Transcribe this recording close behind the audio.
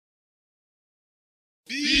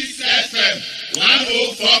Peace FM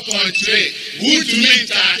 104.3. Good to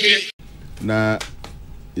meet you. Na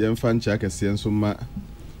yemfa ncha kese nso ma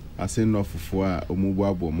ase nofofo a omubu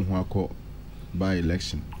abo mo ho akọ by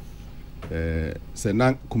election. Se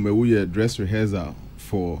na kumewu ye dress rehearsal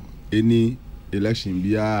for any election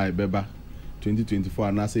bia ebeba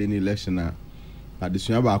 2024 na say any election a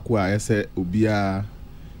adesua ba ko a ese obia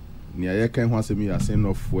ni ayekan ho asemi ase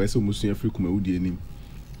nofo ese omusua free kumewu die nim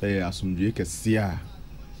asumdwe kese a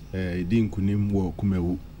edi nkunim wo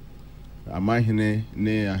kumewu amahene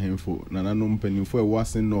ne ahemfo nananom panimfo e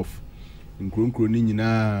wasen of nkronkro ni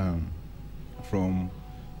nyina from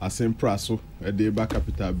asempraso de ba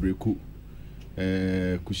capital breku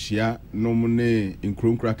kushia nom ne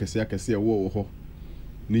nkronkro akese wo ho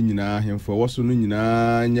ni nyina ahemfo woso no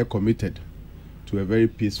nyina nye committed to a very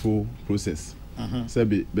peaceful process.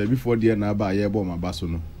 Sabi before the na ba ye bo mabaso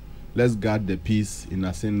no, let's guard the peace in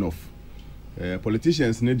a sense of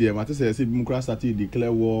politicians ne dey matter say democracy started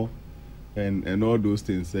declare war and all those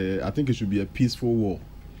things. I think it should be a peaceful war.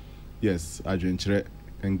 Yes, adwenkyere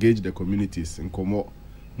engage the communities in komo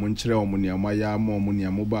monkyere omoniama ya ma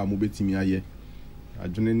omoniamo ba mo betimi aye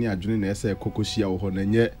adwene na ese kokohia wo ho na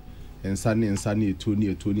nye ensane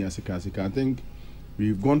etoni asika. I think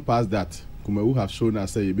we've gone past that. Kumewu have shown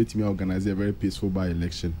us say betimi organize a very peaceful by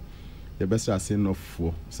election. The best are saying of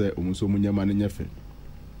for say omunso munyama ne nyefe.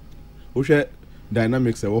 Ohwe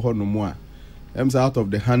dynamics e wo ho no mo a out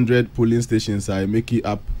of the 100 polling stations I make it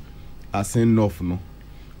up as enough no.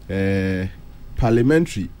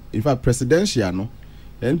 Parliamentary, in fact presidential no,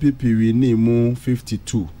 NPP we need more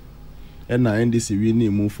 52 and NDC we need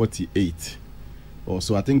more 48.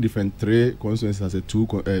 Also I think different three constituencies as a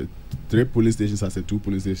three polling stations as a two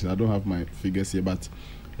polling stations. I don't have my figures here, but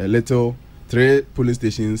a little three polling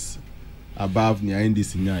stations above near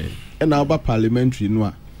NDC nya. And now about parliamentary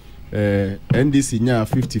no, NDC nya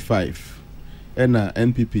 55. And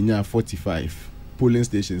NPP nya 45 polling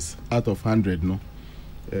stations out of 100 no.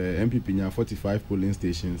 MPP nya 45 polling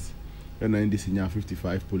stations and NDC nya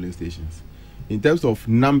 55 polling stations. In terms of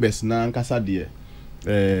numbers na nkasa de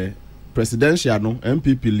presidential no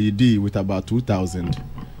MPP lead with about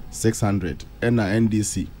 2,600 and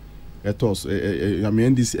NDC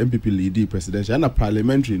NDC MPP lead presidential and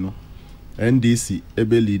parliamentary no NDC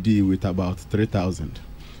ebe lead with about 3,000.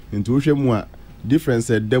 Into which difference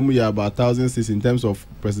them we are about 1,006 in terms of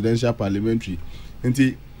presidential parliamentary.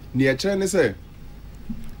 Nti near China say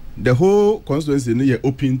the whole constituency no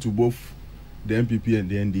open to both the MPP and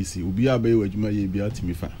the NDC. Ubi abe wajuma ye bi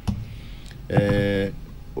atimifa.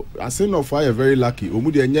 As of fire very lucky.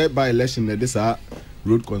 Omu de nye by election na this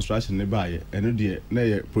road construction ne buy and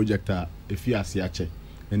na project a efi asiache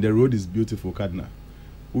and the road is beautiful kadna.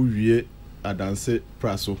 Uwie adanse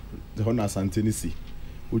praso the Hona Santenisi.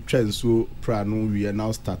 Utrenso prano we are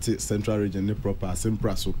now started central region ne proper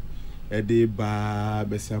Simpraso. Ede ba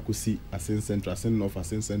besiakusi asen central, asen north,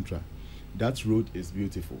 asen central. That road is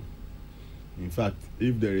beautiful. In fact,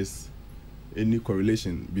 if there is any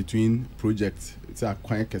correlation between projects it's a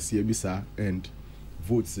quite bisa and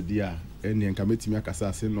votes there, and the committee akasa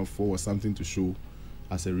asen north for was something to show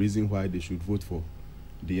as a reason why they should vote for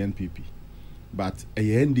the NPP. But a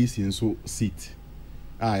NDC so seat.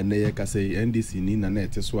 And they can say NDC ni na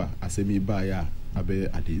net so asemi ba ya abe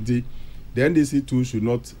ade. The NDC too should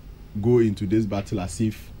not go into this battle as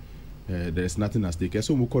if there is nothing at stake.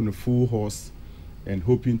 So we call a full horse and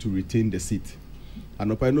hoping to retain the seat.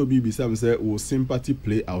 And I know BB Sam say will sympathy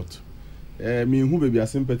play out. Me who be a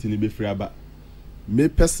sympathy ni be free aba. Me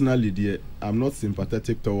personally dear, I'm not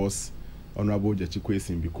sympathetic towards Honorable Gyakye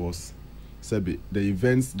Quayson because sabi the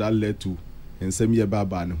events that led to ensemi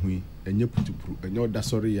baba na hui enye putupuru enye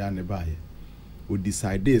odasori ya ne bae o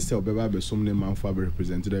decide say obeba be somne manfo be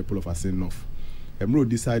represent the people of Asen North emro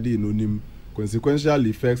decide no nim consequential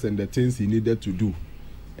effects and the things he needed to do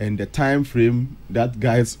and the time frame that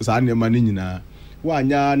guys sa anema ni nyina wa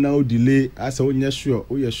anya na o delay asa onye sure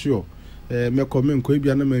o ye sure me comment ko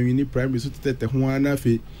bia na manwini primary so tete ho ana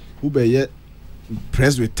fe wo be ye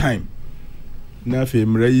press with time. I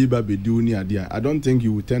don't think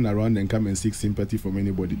you will turn around and come and seek sympathy from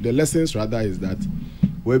anybody. The lessons rather is that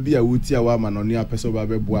where be a wuti awa manonia person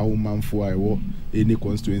babe bua woman for any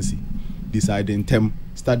constituency. Decide in term,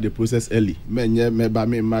 start the process early.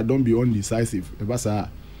 Don't be undecisive.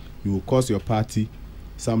 You will cause your party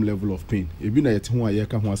some level of pain.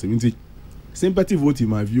 Sympathy vote in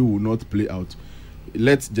my view will not play out.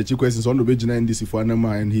 Let Gyakye Quayson on the Bejina in this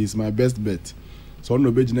and he is my best bet. So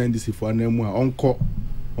no be jina ndisi for anemu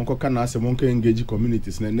onko kana ase monko engage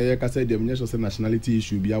communities na ye ka say dem nyesho say nationality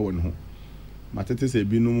issue bia won ho matete say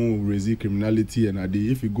binum raise criminality and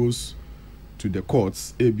if it goes to the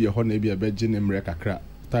courts, a be a honor, be a bedgin and kakra.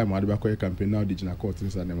 Time I have a campaign now, the court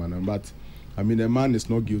is an but I mean, a man is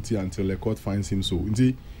not guilty until the court finds him so.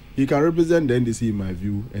 He can represent the NDC in my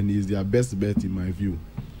view, and he is their best bet in my view.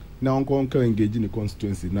 Now, I'm engage in the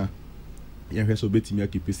constituency now.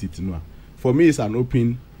 For me, it's an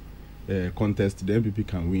open contest. The MPP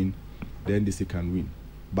can win, the NDC can win.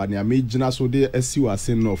 But I made Jina so they SU are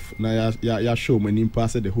saying off. Now, ya show when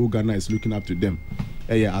impasse the whole Ghana is looking up to them.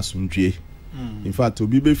 In fact, to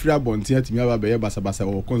be free about to me about basa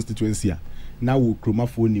or constituency. Now we chroma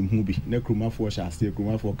for him who be ne chroma for shall stay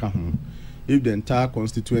chroma for come. If the entire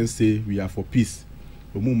constituency we are for peace,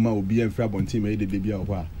 the mumma will be in free about team made the baby of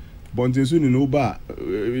war. Bontin soon in Oba,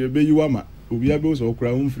 be you ama, we are both or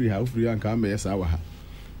crown free, how free and come as our.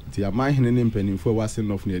 Tia my hen penny for was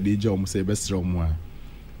enough near the job, say best strong one.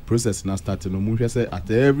 Process now starting no more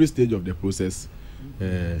at every stage of the process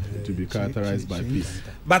to be characterized by peace.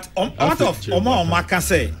 But out of Oma can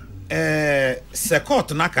say,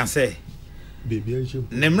 Secot na can say,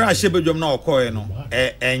 Nemra Shebejom no okoye no,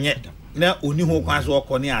 enye na oni ho kwan so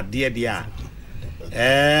okọ ne ade dia.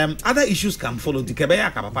 Other issues can follow. The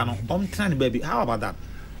Kebeya Papa no, baby. How about that?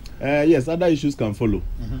 Yes, other issues can follow,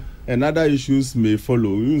 and other issues may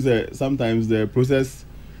follow. Sometimes the process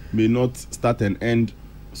may not start and end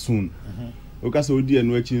soon. Because so dear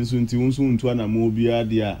no chin soon to an amobia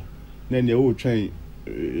dia, then they will train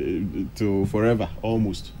to forever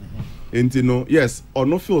almost. And you know, yes, or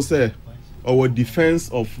no feel say our defense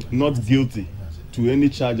of not guilty to any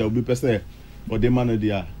charge will be per se or the manner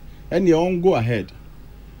they are. And you won't go ahead.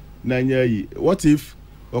 What if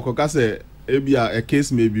Okokase a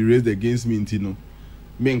case may be raised against me, Intino?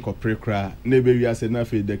 Menko prekra, maybe we are saying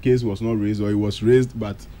the case was not raised or it was raised,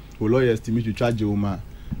 but the lawyers to me to charge you,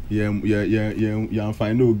 yeah,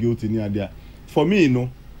 find no guilty near there. For me, no,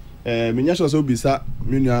 Minyasha so bisa,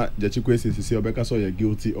 Minya, Gyakye Quayson, or Becca so you're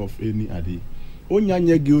guilty of any adi.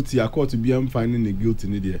 Only guilty, I caught to be finding a guilty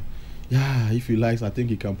in there. Yeah, if he likes, I think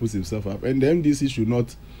he can put himself up. And the MDC should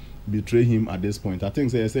not betray him at this point. I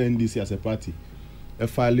think say NDC as a party,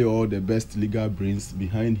 finally all the best legal brains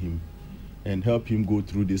behind him and help him go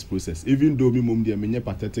through this process. Even though me mum dey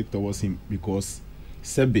pathetic towards him because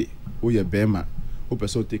Sebe oye bema o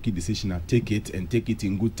person take a decision and take it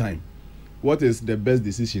in good time. What is the best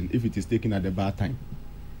decision if it is taken at the bad time?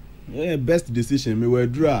 Yeah, best decision me we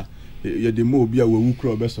draw ye the mo bia we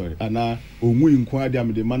wukro be sorry ana onwu nkwa dia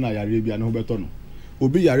me the man ayare bia no beto no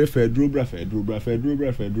obi yare fedro bra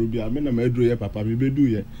bia me na medro ye papa me bedu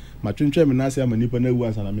ye ma twentwe me na ase amanipa na wu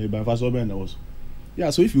ansa na me ba fa so be na wo so. Yeah,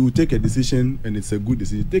 so if you take a decision and it's a good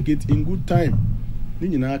decision, take it in good time.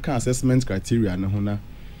 Ni na ka assessment criteria na ho na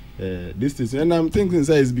this is, and I'm thinking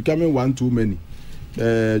say it's becoming one too many.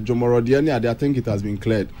 Jomoro de ani I think it has been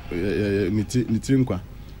cleared. Nitinkwa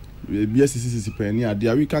BSCC penny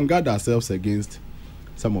idea we can guard ourselves against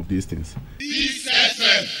some of these things. This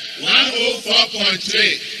FM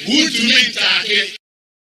 104.3 good to me